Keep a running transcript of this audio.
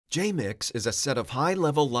Jmix is a set of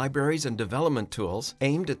high-level libraries and development tools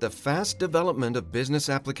aimed at the fast development of business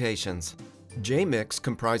applications. Jmix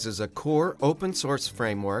comprises a core open-source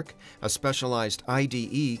framework, a specialized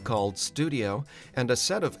IDE called Studio, and a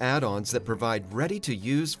set of add-ons that provide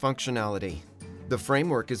ready-to-use functionality. The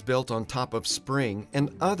framework is built on top of Spring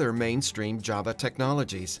and other mainstream Java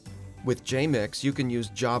technologies. With Jmix, you can use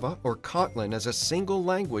Java or Kotlin as a single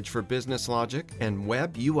language for business logic and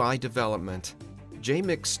web UI development.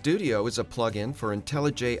 Jmix Studio is a plugin for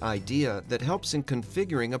IntelliJ that helps in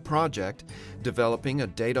configuring a project, developing a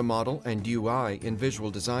data model and UI in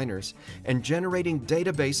Visual Designers, and generating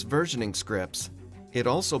database versioning scripts. It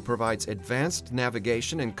also provides advanced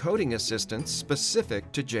navigation and coding assistance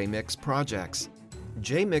specific to Jmix projects.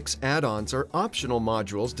 Jmix add-ons are optional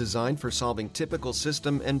modules designed for solving typical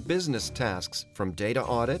system and business tasks, from data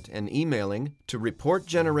audit and emailing to report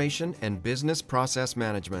generation and business process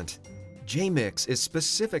management. Jmix is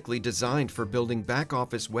specifically designed for building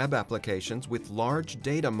back-office web applications with large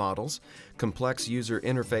data models, complex user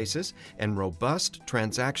interfaces, and robust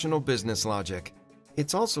transactional business logic.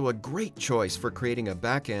 It's also a great choice for creating a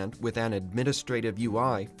backend with an administrative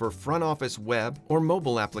UI for front-office web or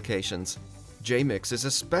mobile applications. Jmix is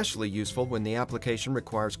especially useful when the application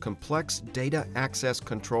requires complex data access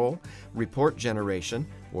control, report generation,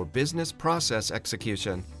 or business process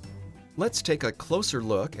execution. Let's take a closer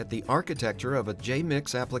look at the architecture of a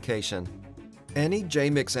Jmix application. Any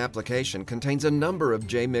Jmix application contains a number of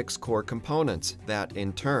Jmix core components that,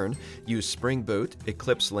 in turn, use Spring Boot,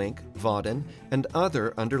 Eclipse Link, Vaadin, and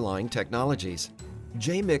other underlying technologies.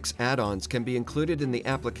 Jmix add-ons can be included in the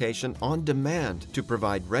application on demand to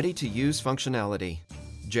provide ready-to-use functionality.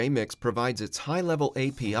 Jmix provides its high-level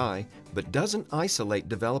API, but doesn't isolate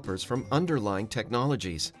developers from underlying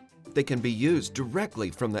technologies. They can be used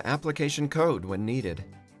directly from the application code when needed.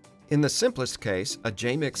 In the simplest case, a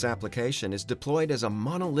Jmix application is deployed as a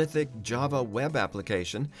monolithic Java web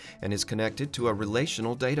application and is connected to a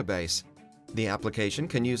relational database. The application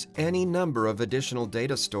can use any number of additional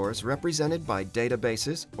data stores represented by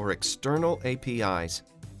databases or external APIs.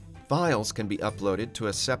 Files can be uploaded to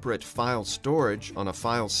a separate file storage on a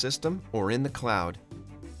file system or in the cloud.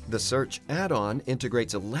 The Search add-on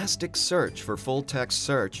integrates Elasticsearch for full-text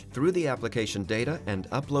search through the application data and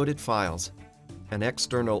uploaded files. An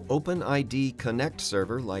external OpenID Connect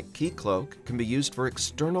server like Keycloak can be used for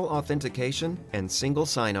external authentication and single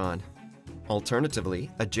sign-on. Alternatively,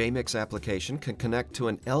 a Jmix application can connect to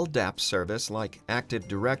an LDAP service like Active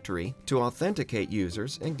Directory to authenticate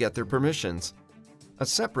users and get their permissions. A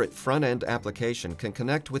separate front-end application can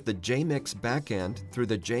connect with the Jmix backend through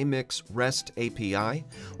the Jmix REST API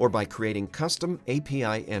or by creating custom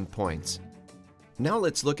API endpoints. Now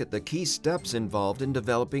let's look at the key steps involved in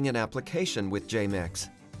developing an application with Jmix.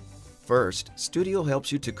 First, Studio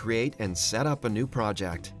helps you to create and set up a new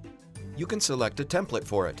project. You can select a template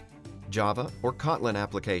for it: Java or Kotlin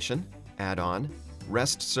application, add-on,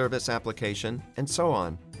 REST service application, and so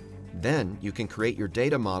on. Then you can create your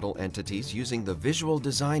data model entities using the Visual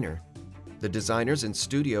Designer. The designers in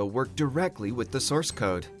Studio work directly with the source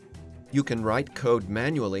code. You can write code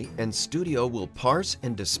manually, and Studio will parse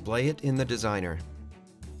and display it in the designer.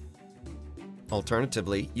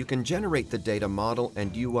 Alternatively, you can generate the data model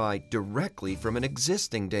and UI directly from an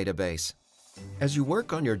existing database. As you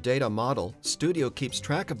work on your data model, Studio keeps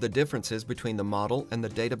track of the differences between the model and the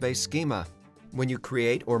database schema. When you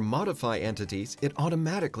create or modify entities, it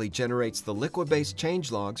automatically generates the Liquibase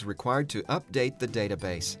changelogs required to update the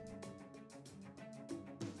database.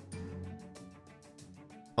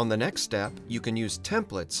 On the next step, you can use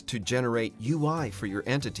templates to generate UI for your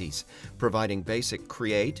entities, providing basic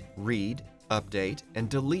create, read, update, and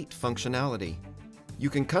delete functionality. You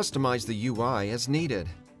can customize the UI as needed.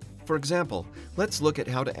 For example, let's look at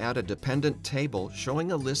how to add a dependent table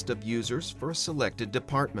showing a list of users for a selected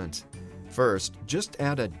department. First, just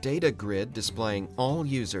add a data grid displaying all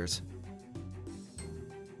users.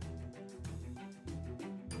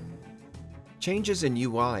 Changes in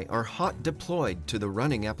UI are hot deployed to the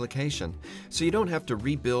running application, so you don't have to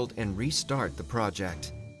rebuild and restart the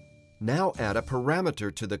project. Now add a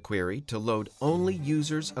parameter to the query to load only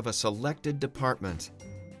users of a selected department.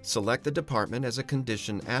 Select the department as a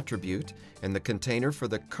condition attribute and the container for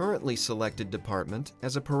the currently selected department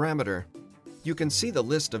as a parameter. You can see the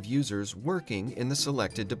list of users working in the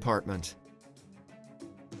selected department.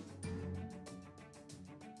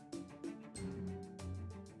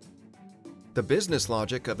 The business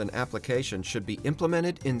logic of an application should be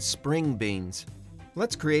implemented in Spring Beans.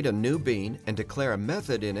 Let's create a new bean and declare a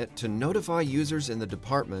method in it to notify users in the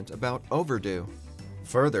department about overdue.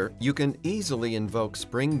 Further, you can easily invoke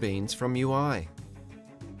Spring Beans from UI.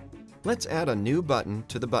 Let's add a new button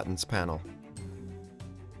to the Buttons panel.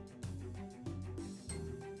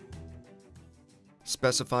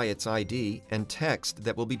 Specify its ID and text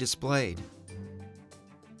that will be displayed.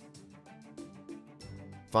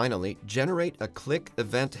 Finally, generate a click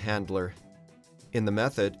event handler. In the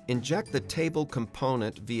method, inject the table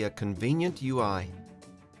component via convenient UI.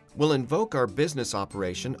 We'll invoke our business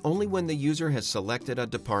operation only when the user has selected a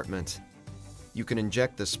department. You can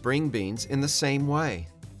inject the string beans in the same way.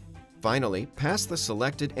 Finally, pass the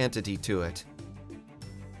selected entity to it.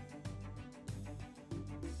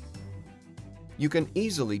 You can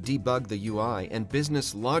easily debug the UI and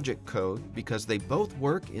business logic code because they both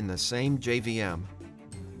work in the same JVM.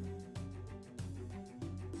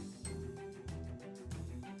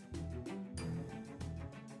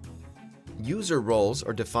 User roles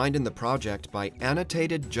are defined in the project by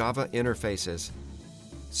annotated Java interfaces.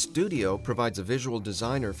 Studio provides a visual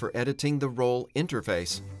designer for editing the role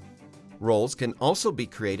interface. Roles can also be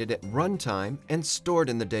created at runtime and stored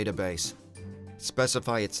in the database.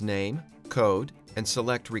 Specify its name, code, and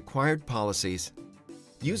select required policies.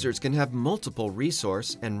 Users can have multiple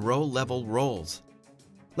resource and row-level roles.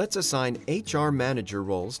 Let's assign HR Manager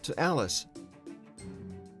roles to Alice.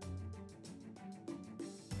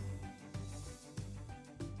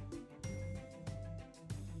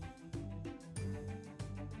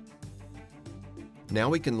 Now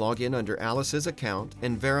we can log in under Alice's account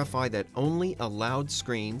and verify that only allowed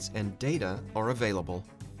screens and data are available.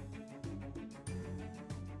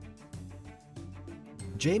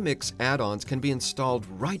 Jmix add-ons can be installed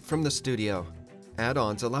right from the Studio.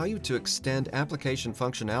 Add-ons allow you to extend application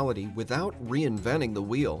functionality without reinventing the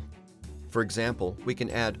wheel. For example, we can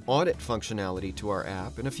add audit functionality to our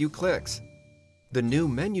app in a few clicks. The new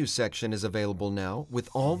menu section is available now with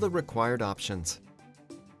all the required options.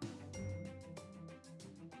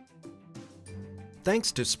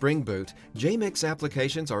 Thanks to Spring Boot, Jmix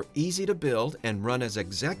applications are easy to build and run as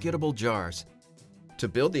executable jars. To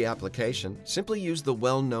build the application, simply use the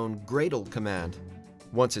well-known Gradle command.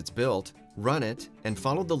 Once it's built, run it and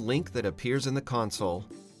follow the link that appears in the console.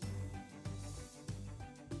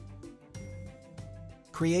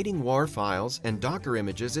 Creating WAR files and Docker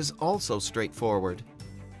images is also straightforward.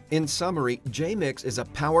 In summary, Jmix is a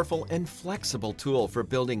powerful and flexible tool for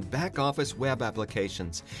building back-office web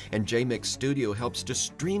applications, and Jmix Studio helps to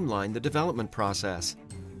streamline the development process.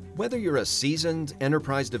 Whether you're a seasoned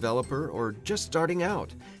enterprise developer or just starting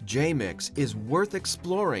out, Jmix is worth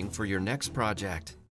exploring for your next project.